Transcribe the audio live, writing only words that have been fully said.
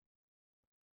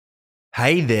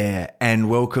Hey there, and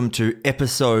welcome to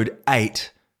episode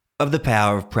 8 of the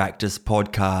Power of Practice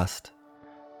podcast,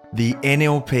 the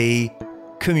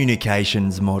NLP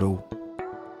communications model.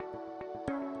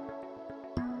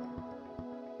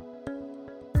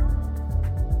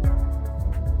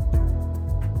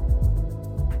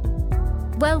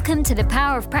 Welcome to the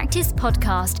Power of Practice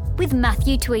podcast with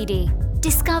Matthew Tweedie.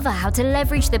 Discover how to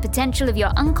leverage the potential of your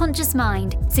unconscious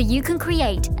mind so you can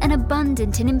create an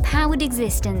abundant and empowered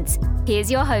existence.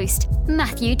 Here's your host,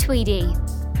 Matthew Tweedie.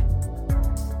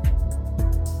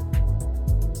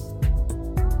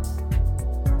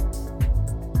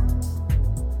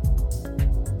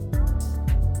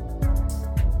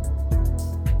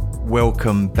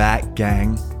 Welcome back,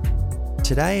 gang.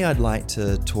 Today I'd like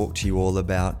to talk to you all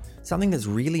about something that's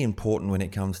really important when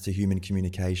it comes to human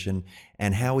communication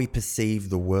and how we perceive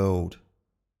the world.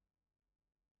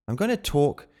 I'm going to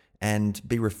talk and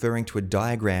be referring to a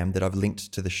diagram that I've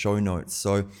linked to the show notes.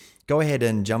 So go ahead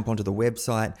and jump onto the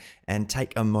website and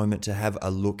take a moment to have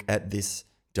a look at this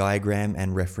diagram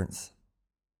and reference.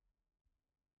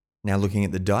 Now, looking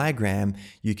at the diagram,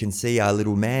 you can see our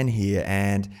little man here,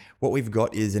 and what we've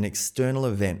got is an external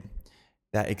event.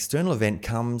 That external event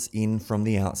comes in from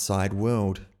the outside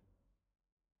world.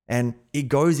 And it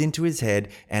goes into his head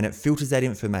and it filters that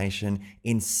information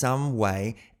in some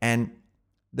way, and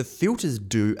the filters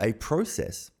do a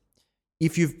process.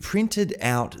 If you've printed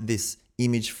out this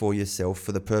image for yourself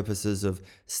for the purposes of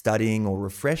studying or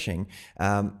refreshing,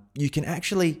 you can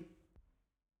actually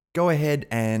go ahead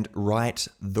and write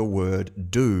the word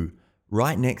do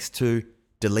right next to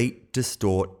delete,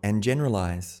 distort, and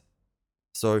generalize.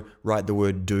 So write the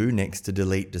word do next to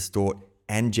delete, distort,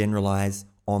 and generalize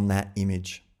on that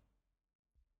image.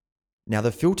 Now,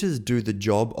 the filters do the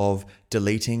job of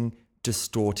deleting,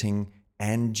 distorting,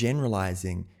 and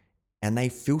generalizing, and they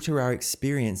filter our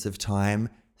experience of time,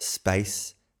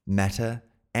 space, matter,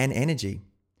 and energy.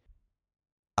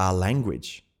 Our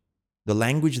language, the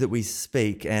language that we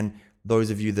speak, and those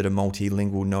of you that are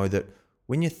multilingual know that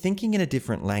when you're thinking in a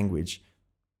different language,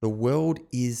 the world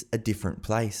is a different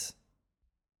place.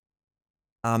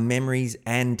 Our memories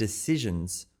and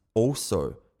decisions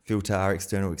also filter our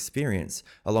external experience,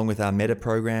 along with our meta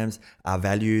programs, our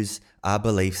values, our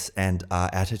beliefs, and our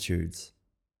attitudes.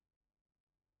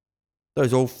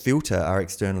 Those all filter our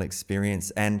external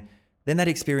experience, and then that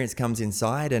experience comes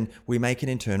inside and we make an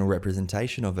internal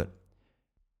representation of it.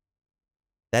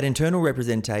 That internal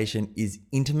representation is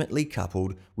intimately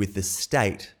coupled with the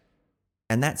state,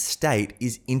 and that state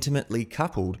is intimately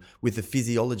coupled with the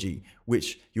physiology,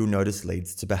 which you'll notice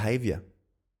leads to behavior.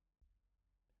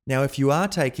 Now, if you are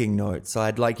taking notes,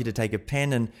 I'd like you to take a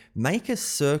pen and make a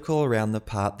circle around the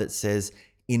part that says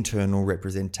internal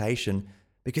representation,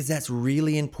 because that's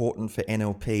really important for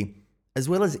NLP, as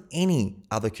well as any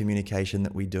other communication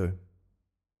that we do.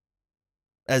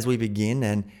 As we begin,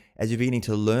 and as you're beginning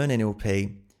to learn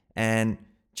NLP and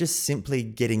just simply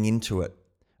getting into it,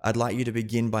 I'd like you to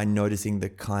begin by noticing the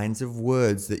kinds of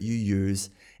words that you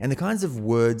use and the kinds of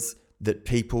words that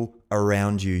people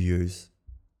around you use.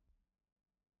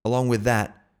 Along with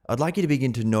that, I'd like you to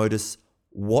begin to notice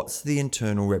what's the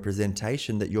internal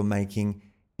representation that you're making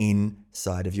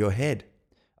inside of your head.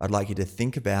 I'd like you to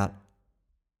think about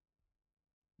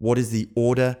what is the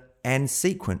order and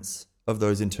sequence of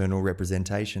those internal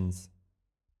representations.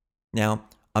 Now,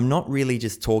 I'm not really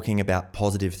just talking about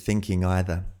positive thinking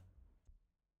either.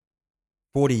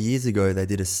 40 years ago, they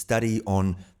did a study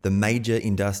on the major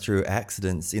industrial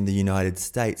accidents in the United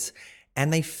States,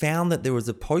 and they found that there was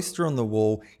a poster on the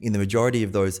wall in the majority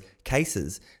of those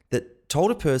cases that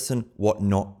told a person what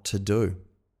not to do.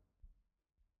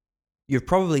 You've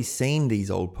probably seen these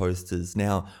old posters.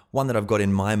 Now, one that I've got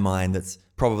in my mind that's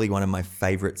probably one of my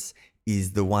favorites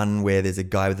is the one where there's a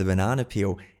guy with a banana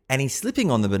peel and he's slipping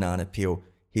on the banana peel.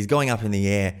 He's going up in the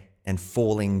air and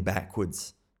falling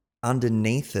backwards.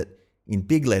 Underneath it, in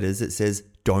big letters, it says,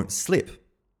 "Don't slip."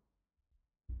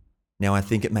 Now, I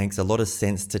think it makes a lot of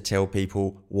sense to tell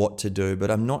people what to do, but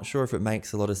I'm not sure if it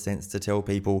makes a lot of sense to tell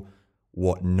people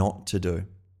what not to do.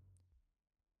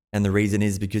 And the reason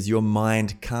is because your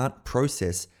mind can't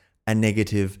process a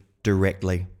negative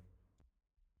directly.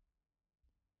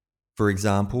 For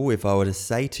example, if I were to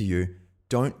say to you,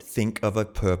 "Don't think of a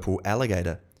purple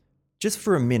alligator," just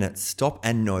for a minute, stop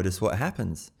and notice what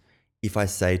happens. If I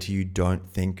say to you, "Don't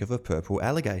think of a purple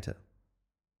alligator,"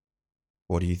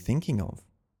 what are you thinking of?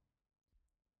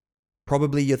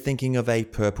 Probably you're thinking of a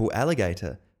purple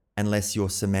alligator, unless you're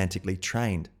semantically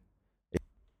trained.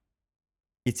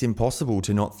 It's impossible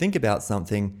to not think about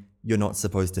something you're not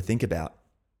supposed to think about.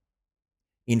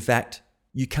 In fact,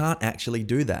 you can't actually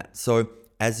do that. So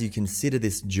as you consider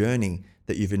this journey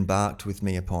that you've embarked with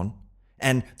me upon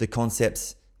and the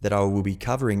concepts that I will be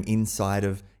covering inside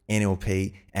of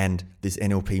NLP and this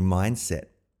NLP mindset.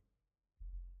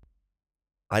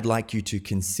 I'd like you to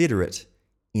consider it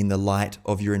in the light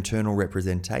of your internal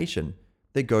representation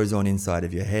that goes on inside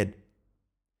of your head.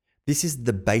 This is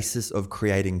the basis of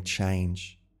creating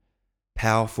change,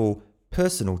 powerful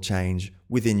personal change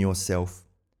within yourself.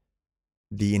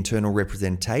 The internal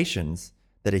representations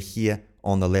that are here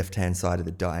on the left-hand side of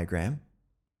the diagram.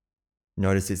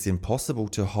 Notice it's impossible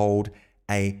to hold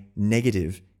a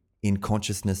negative in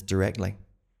consciousness directly.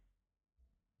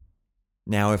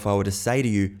 Now, if I were to say to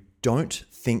you, don't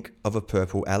think of a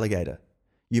purple alligator,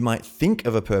 you might think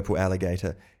of a purple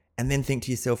alligator and then think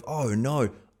to yourself, oh no,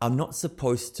 I'm not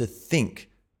supposed to think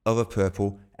of a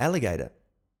purple alligator.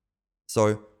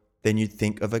 So then you'd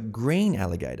think of a green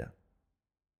alligator.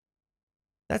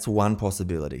 That's one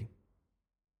possibility.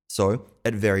 So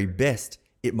at very best,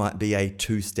 it might be a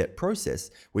two-step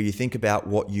process where you think about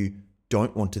what you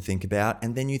don't want to think about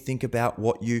and then you think about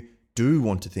what you do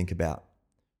want to think about.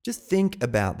 Just think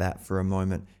about that for a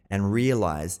moment and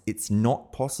realize it's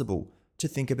not possible to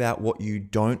think about what you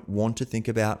don't want to think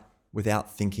about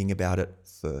without thinking about it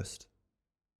first.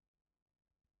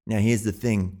 Now here's the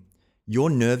thing. Your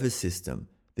nervous system,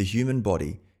 the human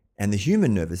body, and the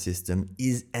human nervous system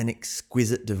is an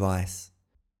exquisite device.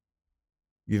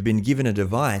 You've been given a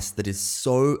device that is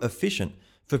so efficient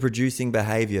for producing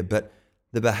behavior, but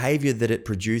the behavior that it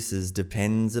produces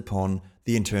depends upon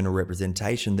the internal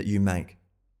representation that you make.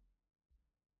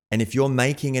 And if you're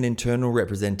making an internal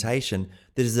representation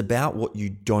that is about what you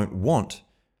don't want,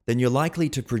 then you're likely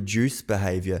to produce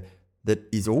behavior that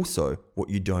is also what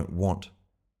you don't want.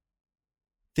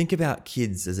 Think about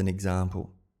kids as an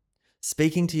example.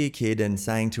 Speaking to your kid and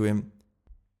saying to him,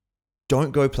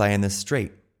 don't go play in the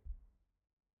street.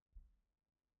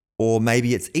 Or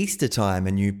maybe it's Easter time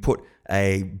and you put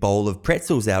a bowl of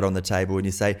pretzels out on the table and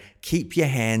you say, keep your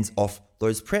hands off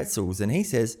those pretzels. And he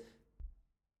says,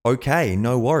 okay,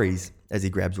 no worries, as he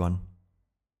grabs one.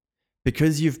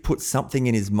 Because you've put something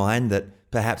in his mind that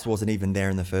perhaps wasn't even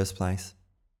there in the first place.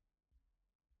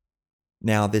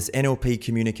 Now, this NLP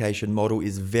communication model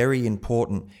is very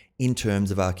important in terms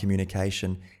of our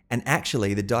communication. And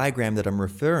actually, the diagram that I'm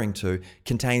referring to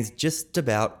contains just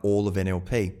about all of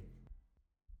NLP.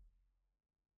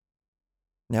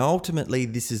 Now, ultimately,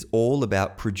 this is all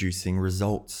about producing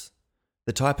results.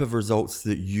 The type of results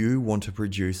that you want to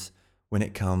produce when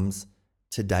it comes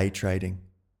to day trading.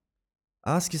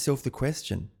 Ask yourself the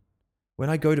question, when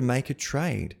I go to make a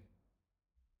trade,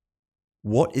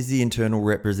 what is the internal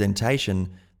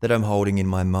representation that I'm holding in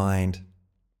my mind?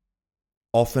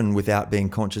 Often, without being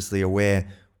consciously aware,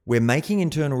 we're making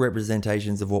internal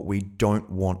representations of what we don't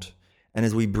want. And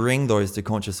as we bring those to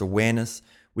conscious awareness,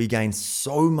 we gain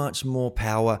so much more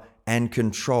power and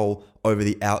control over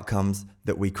the outcomes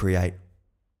that we create.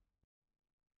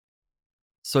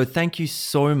 So thank you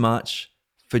so much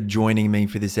for joining me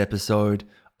for this episode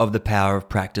of the Power of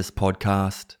Practice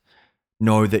podcast.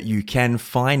 Know that you can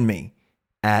find me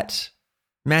at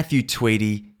Matthew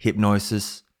Tweedie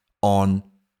Hypnosis on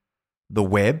the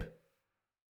web.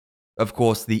 Of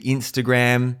course, the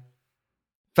Instagram,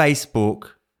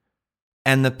 Facebook,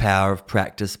 and the Power of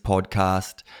Practice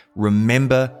podcast.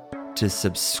 Remember to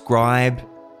subscribe,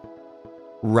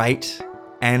 rate,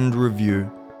 and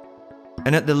review.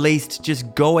 And at the least,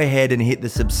 just go ahead and hit the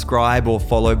subscribe or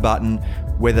follow button,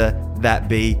 whether that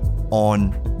be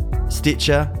on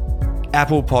Stitcher,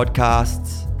 Apple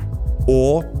Podcasts,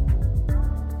 or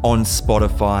on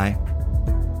Spotify.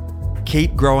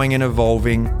 Keep growing and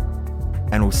evolving,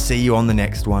 and we'll see you on the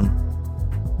next one.